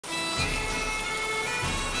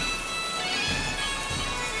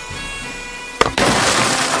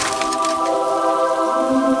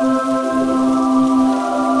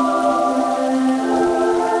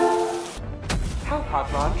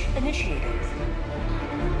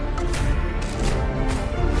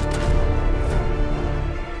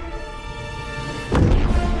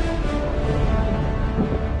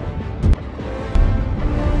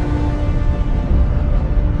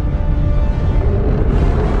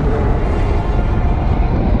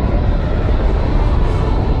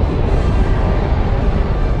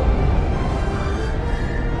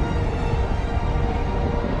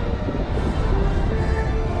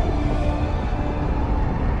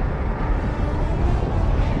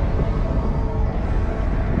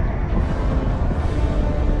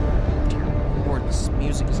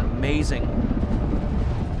Amazing.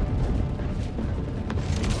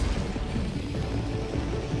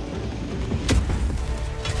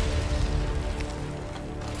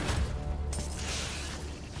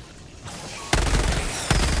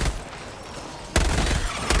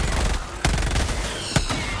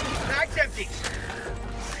 Bag's empty.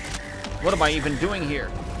 What am I even doing here?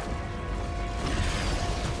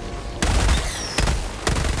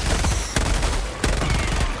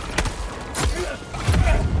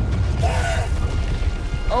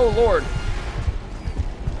 Oh, Lord.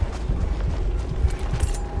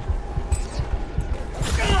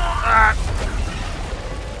 Ah.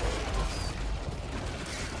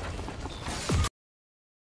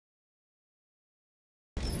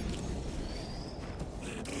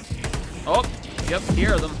 Oh, yep,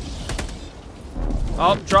 hear them.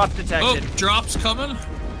 Oh, drop detected. Oh, drop's coming.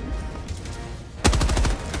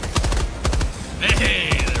 Hey,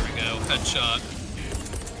 there we go. Headshot.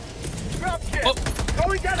 Drop kick. Oh.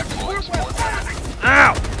 Going down a court well.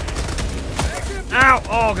 Ow! Ow!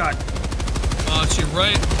 Oh, God. Oh, to your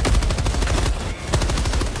right.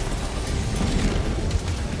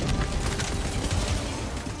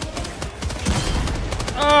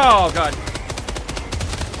 Oh, God.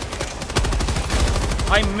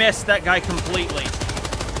 I missed that guy completely.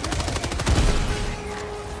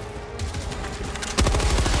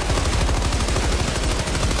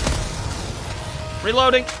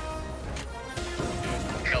 Reloading.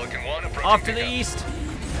 Off to the east.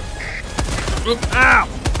 Oop. Ow!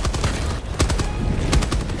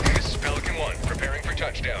 This is Pelican 1, preparing for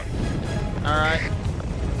touchdown. Alright.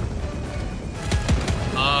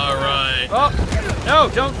 Alright. Oh! No,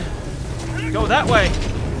 don't go that way.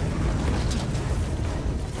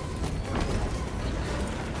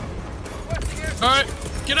 Alright,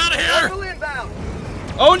 get out of here!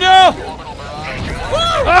 Oh no!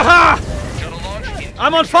 Aha!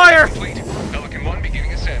 I'm on fire! Pelican 1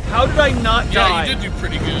 beginning ascent. How did I not die? Yeah, you did do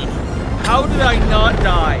pretty good. How did I not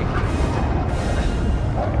die?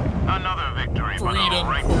 Another victory. Freedom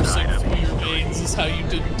coursing through your veins is how you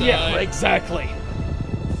didn't die. Yeah, exactly.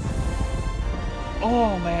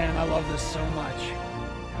 Oh man, I love this so much.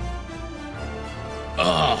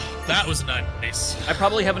 Oh, that was nice. I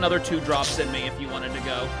probably have another 2 drops in me if you wanted to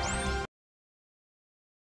go.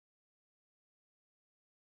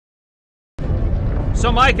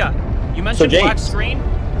 So Micah, you mentioned black screen?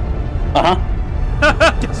 Uh-huh.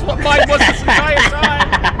 Guess what mine was this entire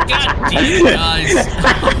time? God damn it, guys.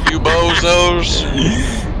 You bozos.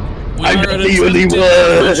 I'm the only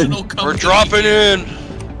one. We're dropping in.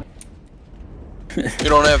 You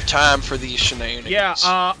don't have time for these shenanigans.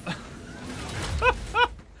 Yeah,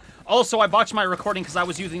 also, I botched my recording because I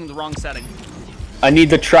was using the wrong setting. I need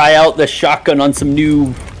to try out the shotgun on some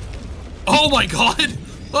noob. Oh my god!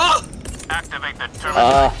 Ah! Activate the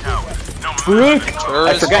Farouk,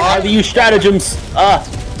 I forgot how to use stratagems.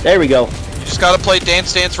 There we go. You just gotta play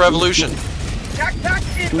Dance Dance Revolution.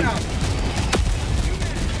 Inbound.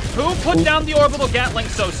 Who put down the orbital Gatling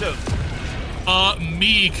so soon?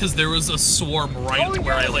 Me, because there was a swarm right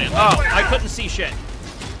where I landed. Oh, I couldn't see shit.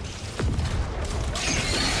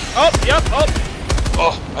 Oh, yep, oh.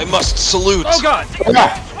 Oh, I must salute. Oh, God.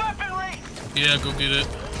 Yeah, go get it.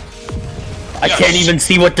 I can't even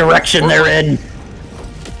see what direction they're in.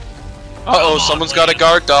 Uh-oh, someone's got a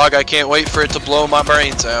guard dog. I can't wait for it to blow my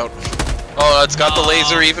brains out. Oh, it's got the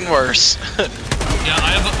laser even worse. Yeah,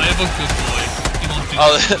 I have a good boy. He won't do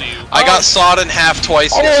that to you. I got sawed in half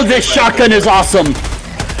twice. Oh, this shotgun is awesome.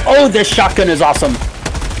 Oh, this shotgun is awesome.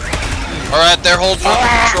 Alright, they're holding up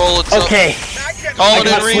control. It's okay. Calling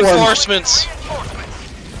in reinforcements.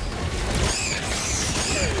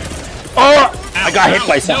 Oh, I got hit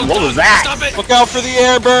by something. What was that? Stop it! Look out for the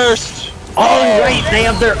air burst. Oh, right, they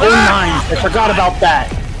have their own mines. I forgot about that.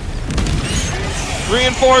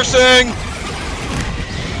 Reinforcing.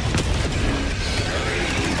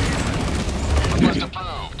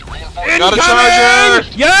 Got a charger.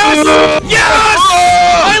 Yes! Yes!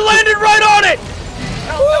 I landed right on it!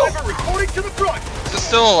 Helldiver reporting to the front. Is it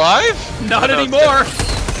still alive? Not anymore.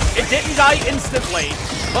 It didn't die instantly.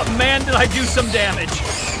 But man, did I do some damage.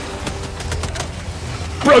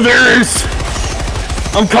 Brothers!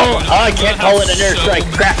 I'm calling. Oh, I can't call it an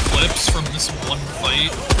airstrike. Crap. Clips from this one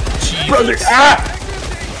fight. Jesus. Brothers! Ah!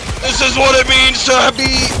 This is what it means to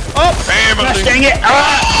be family. Gosh dang it!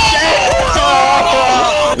 Ah!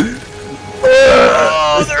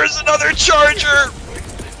 Oh, there's another charger.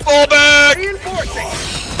 Fall back. Reinforcing.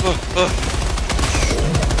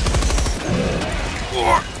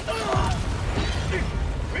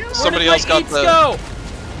 Somebody else got the. Go.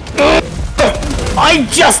 I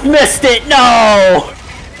just missed it! No!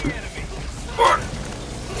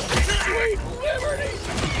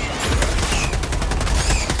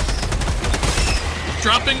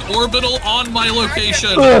 Dropping orbital on my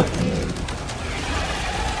location. Bro,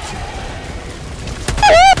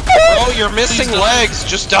 you're missing legs.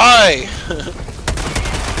 Just die.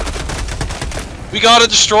 We gotta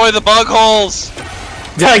destroy the bug holes.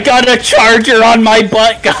 I got a charger on my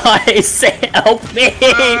butt, guys! Help me!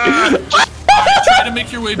 Try to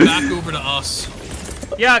make your way back over to us.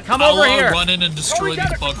 Yeah, come I'll over here. run in and destroy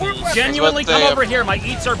these bug holes. Genuinely come over here. My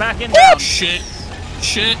eats are back in Oh, down. shit.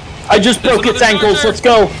 I just broke its ankles. charger. Let's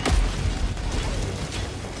go.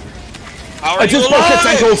 How are I you just broke its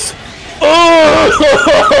alive? ankles.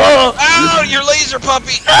 Oh! Ow, your laser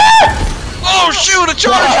puppy. Oh shoot, a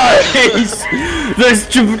charger! Guys,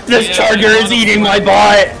 this charger is eating my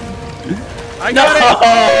butt. I got it.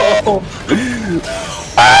 No!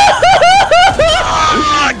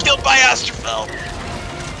 Ah, killed by Astrofel.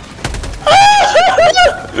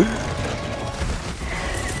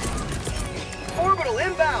 Orbital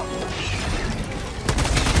inbound.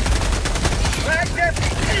 Mag's empty.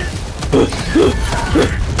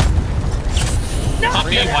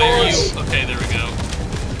 Puppy, why are you? Okay, there we go.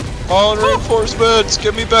 On reinforcements,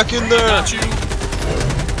 get me back in there. Got you.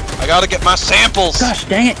 I gotta get my samples. Gosh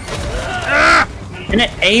dang it. Can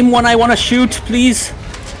it aim when I want to shoot, please?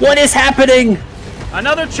 What is happening?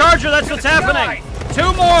 Another charger. That's what's happening.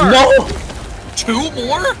 2 more. No! 2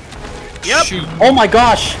 more? Yep. Shoot. Oh my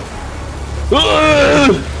gosh.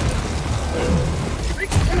 Ugh!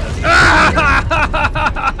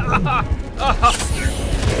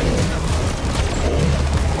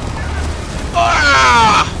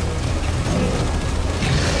 Ah!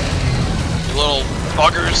 You little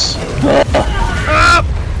buggers.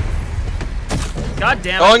 God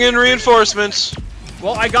damn it. Calling in reinforcements.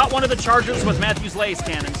 Well, I got one of the chargers with Matthew's laser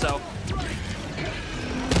cannon, so.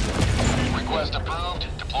 Request approved.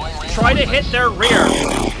 Deploying Try to hit their rear.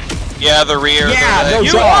 Yeah, the rear. Yeah, the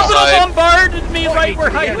those You are- also side. bombarded me right where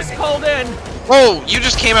I was called in. Whoa, you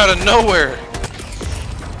just came out of nowhere.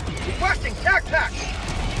 Requesting tac pack.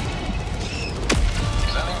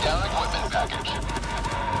 Sending down equipment package.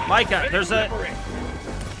 Micah, there's a.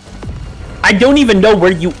 I don't even know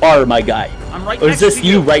where you are, my guy. I'm right Or next is this to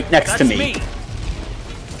you right next to That's me?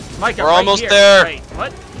 Micah, We're right almost here. there. Wait,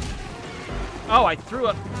 what? Oh, I threw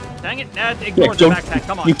a. Dang it, Ned, Yeah, ignore the backpack.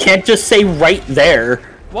 Come on. you can't just say right there.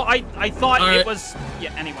 Well, I thought All right. it was.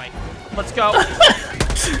 Yeah, anyway. Let's go.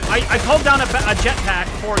 I pulled down a jetpack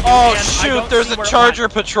for you. Oh and I shoot, don't there's see a where it charger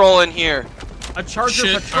went. patrol in here. A charger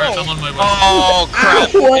Shit. patrol. Alright, I'm on my way. Oh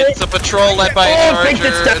crap, What? it's a patrol led by a Oh, think it's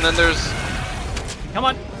charger, that- and then there's... Come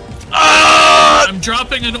on. Ah! I'm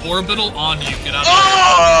dropping an orbital on you. Get out of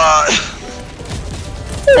Ah!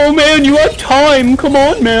 Oh man, you have time. Come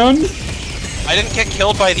on, man. I didn't get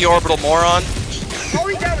killed by the orbital moron.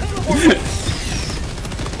 Calling down a support.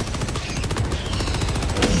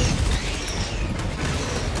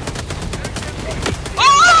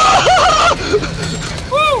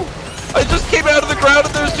 Woo! I just came out of the ground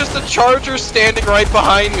and there's just a charger standing right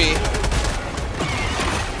behind me.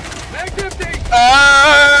 Mag's empty.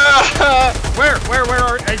 Ah! Where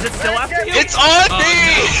is it still after you? It's on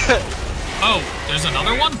me! Oh, there's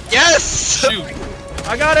another one? Yes! Shoot.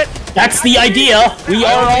 I got it. That's the idea. We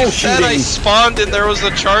are I all said I shooting. spawned and there was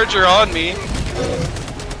a charger on me.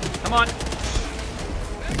 Come on.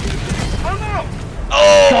 Oh no.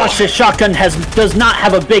 Oh! Gosh, this shotgun does not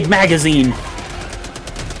have a big magazine.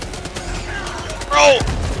 Bro!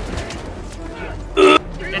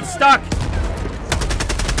 It's stuck.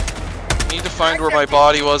 Need to find where my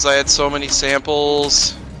body was. I had so many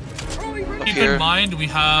samples. Up Keep here. in mind, we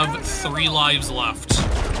have 3 lives left.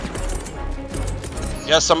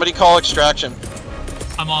 Yeah, somebody call extraction.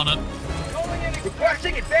 I'm on it.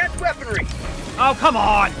 Requesting advanced weaponry. Oh, come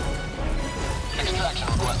on. Extraction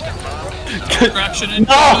request confirmed. Extraction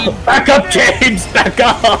incoming. No! Back up, James! Back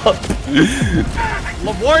up!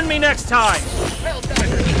 Warn me next time.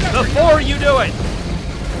 Before you do it.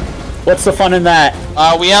 What's the fun in that?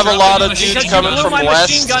 We have a lot of Because dudes Because you coming blew from my west.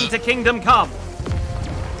 machine gun to Kingdom Come.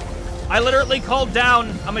 I literally called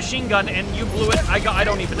down a machine gun and you blew it. I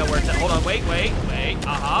don't even know where it's at. Hold on, wait.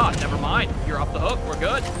 Aha, never mind. You're off the hook. We're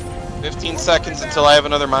good. 15 seconds until I have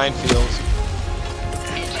another minefield.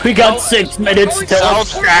 We got 6 minutes till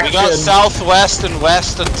extraction. We got southwest and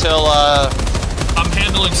west until I'm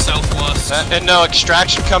handling southwest. and no,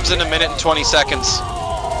 extraction comes in a minute and 20 seconds.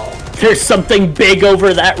 There's something big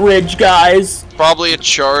over that ridge, guys. Probably a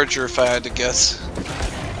charger if I had to guess.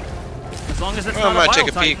 As long as it's I not might a take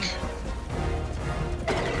a Bile peek. Titan.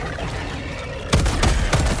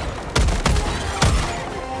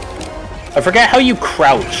 I forget how you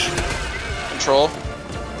crouch. Control.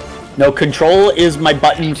 No, control is my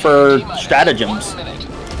button for stratagems.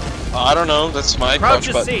 I don't know. That's my Crouch crouch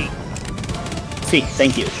is button. C. See,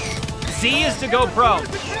 thank you. C is to go prone.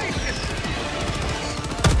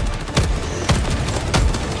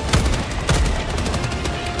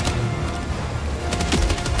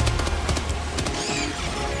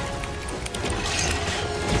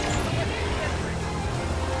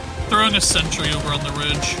 Throwing a sentry over on the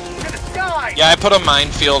ridge. Yeah, I put a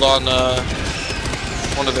minefield on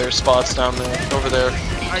one of their spots down there, over there.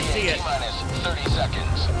 I see it. Minus 30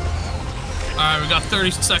 seconds. Alright, we got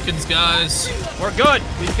 30 seconds, guys. We're good.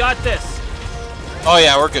 We've got this. Oh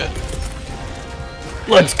yeah, we're good.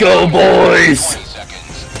 Let's go, boys. 20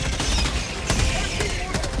 seconds.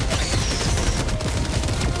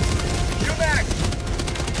 You're back.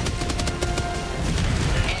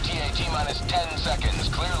 ETA T-minus 10 seconds.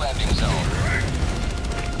 Clear landing zone.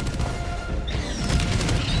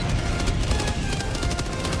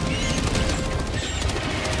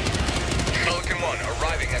 Pelican 1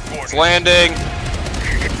 arriving at It's coordinates. landing.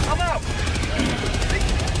 I'm out.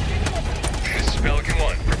 This is Pelican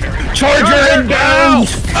 1. Preparing. Charger inbound.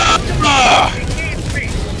 He needs me.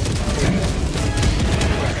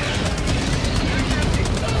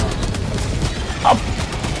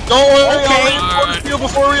 Don't worry, Okay. I'll reinforce the field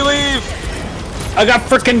before we leave. I got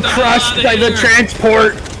freaking crushed by the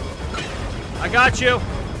transport. I got you.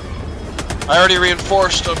 I already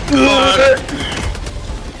reinforced them. Come on.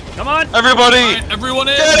 Come on. Everybody, Alright, everyone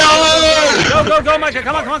in! get on! Go, Micah.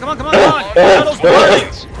 Come on. Tunnel's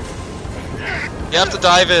burning. You have to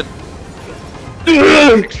dive in.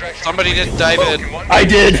 Somebody didn't dive in. Pelican 1. I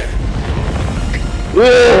did.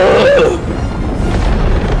 Woo!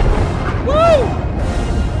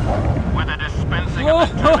 With a dispensing Whoa! of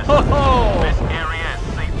intermission, this area is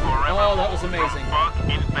safe forever. Oh, that was amazing. Bug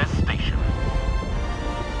infestation.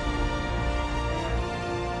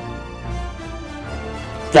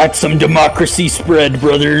 That's some democracy spread,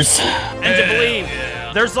 brothers. And to believe,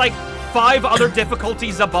 there's like 5 other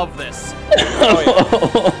difficulties above this.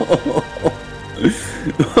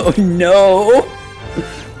 Oh no.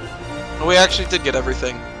 We actually did get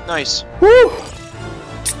everything. Nice. Woo.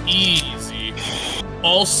 Easy.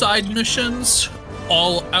 All side missions,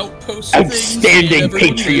 all outpost Outstanding things, and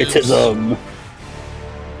everyone patriotism.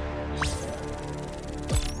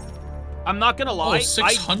 I'm not gonna lie. lives. Oh,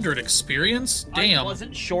 600 experience? I Damn.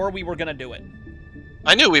 wasn't sure we were gonna do it.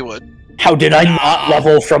 I knew we would. How did I not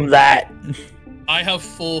level from that? I have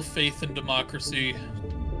full faith in democracy.